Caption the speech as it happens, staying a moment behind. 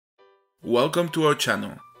Welcome to our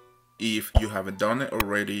channel. If you haven't done it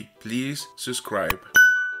already, please subscribe.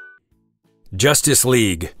 Justice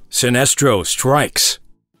League, Sinestro Strikes.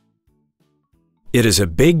 It is a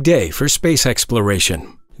big day for space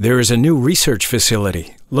exploration. There is a new research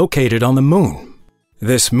facility located on the moon.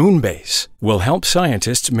 This moon base will help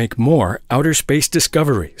scientists make more outer space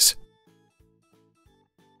discoveries.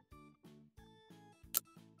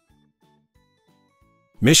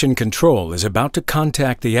 Mission Control is about to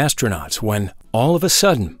contact the astronauts when, all of a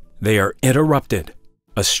sudden, they are interrupted.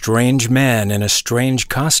 A strange man in a strange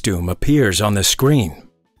costume appears on the screen.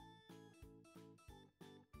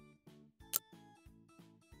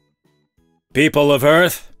 People of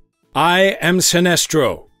Earth, I am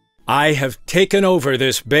Sinestro. I have taken over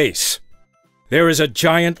this base. There is a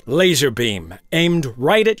giant laser beam aimed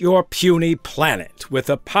right at your puny planet with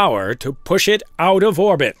the power to push it out of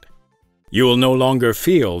orbit. You will no longer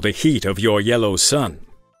feel the heat of your yellow sun.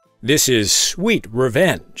 This is sweet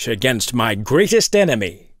revenge against my greatest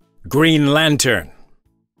enemy, Green Lantern.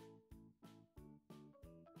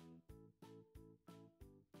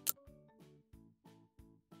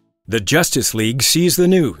 The Justice League sees the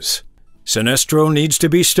news. Sinestro needs to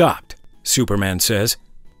be stopped, Superman says.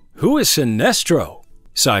 Who is Sinestro?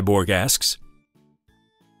 Cyborg asks.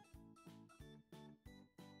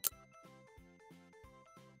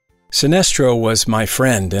 Sinestro was my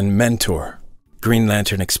friend and mentor, Green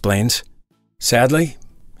Lantern explains. Sadly,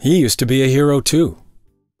 he used to be a hero too.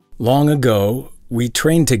 Long ago, we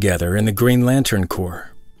trained together in the Green Lantern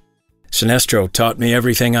Corps. Sinestro taught me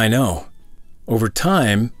everything I know. Over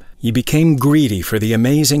time, he became greedy for the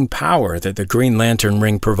amazing power that the Green Lantern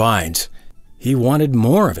ring provides. He wanted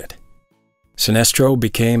more of it. Sinestro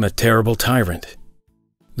became a terrible tyrant.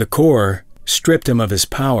 The Corps stripped him of his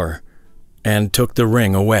power and took the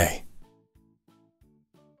ring away.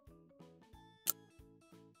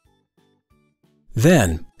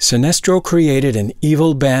 Then, Sinestro created an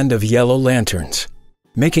evil band of Yellow Lanterns,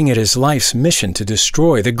 making it his life's mission to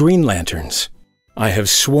destroy the Green Lanterns. I have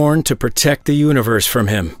sworn to protect the universe from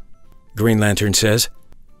him, Green Lantern says.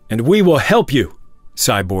 And we will help you,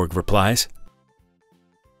 Cyborg replies.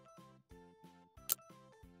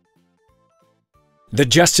 The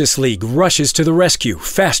Justice League rushes to the rescue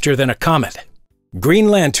faster than a comet. Green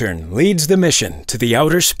Lantern leads the mission to the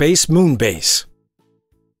outer space moon base.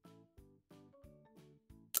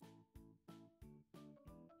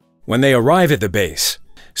 When they arrive at the base,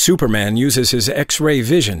 Superman uses his X-ray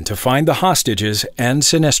vision to find the hostages and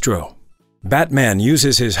Sinestro. Batman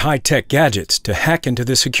uses his high-tech gadgets to hack into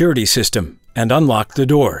the security system and unlock the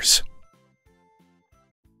doors.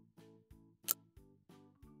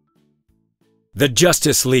 The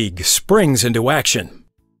Justice League springs into action.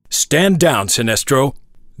 Stand down, Sinestro,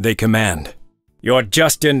 they command. You're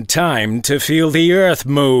just in time to feel the Earth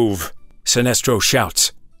move, Sinestro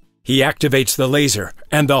shouts. He activates the laser,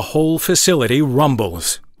 and the whole facility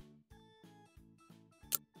rumbles.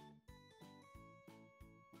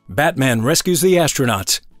 Batman rescues the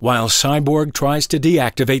astronauts, while Cyborg tries to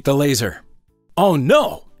deactivate the laser. Oh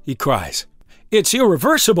no, he cries. It's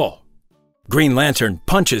irreversible. Green Lantern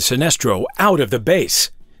punches Sinestro out of the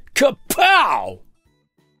base. Kapow!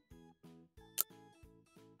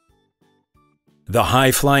 The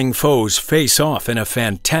high-flying foes face off in a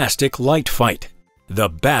fantastic light fight. The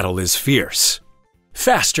battle is fierce.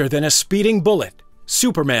 Faster than a speeding bullet,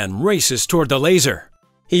 Superman races toward the laser.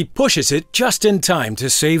 He pushes it just in time to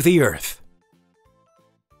save the Earth.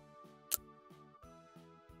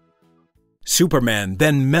 Superman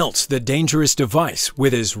then melts the dangerous device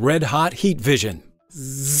with his red-hot heat vision.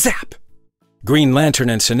 Zap! Green Lantern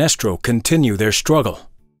and Sinestro continue their struggle.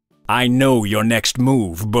 I know your next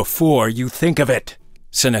move before you think of it,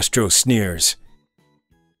 Sinestro sneers.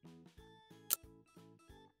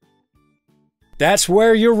 That's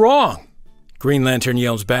where you're wrong, Green Lantern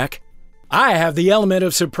yells back. I have the element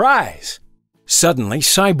of surprise. Suddenly,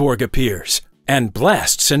 Cyborg appears and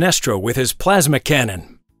blasts Sinestro with his plasma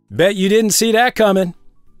cannon. Bet you didn't see that coming,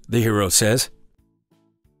 the hero says.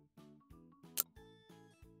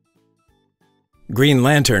 Green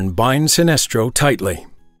Lantern binds Sinestro tightly.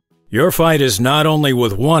 Your fight is not only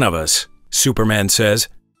with one of us, Superman says,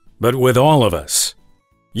 but with all of us.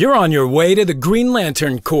 You're on your way to the Green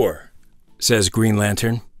Lantern Corps, says Green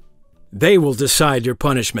Lantern. They will decide your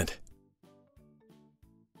punishment.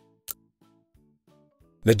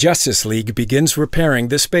 The Justice League begins repairing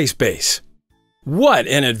the space base. What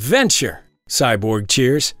an adventure! Cyborg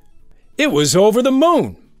cheers. It was over the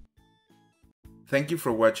moon! Thank you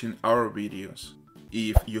for watching our videos.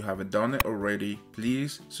 If you haven't done it already,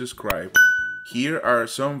 please subscribe. Here are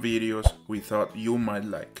some videos we thought you might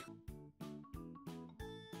like.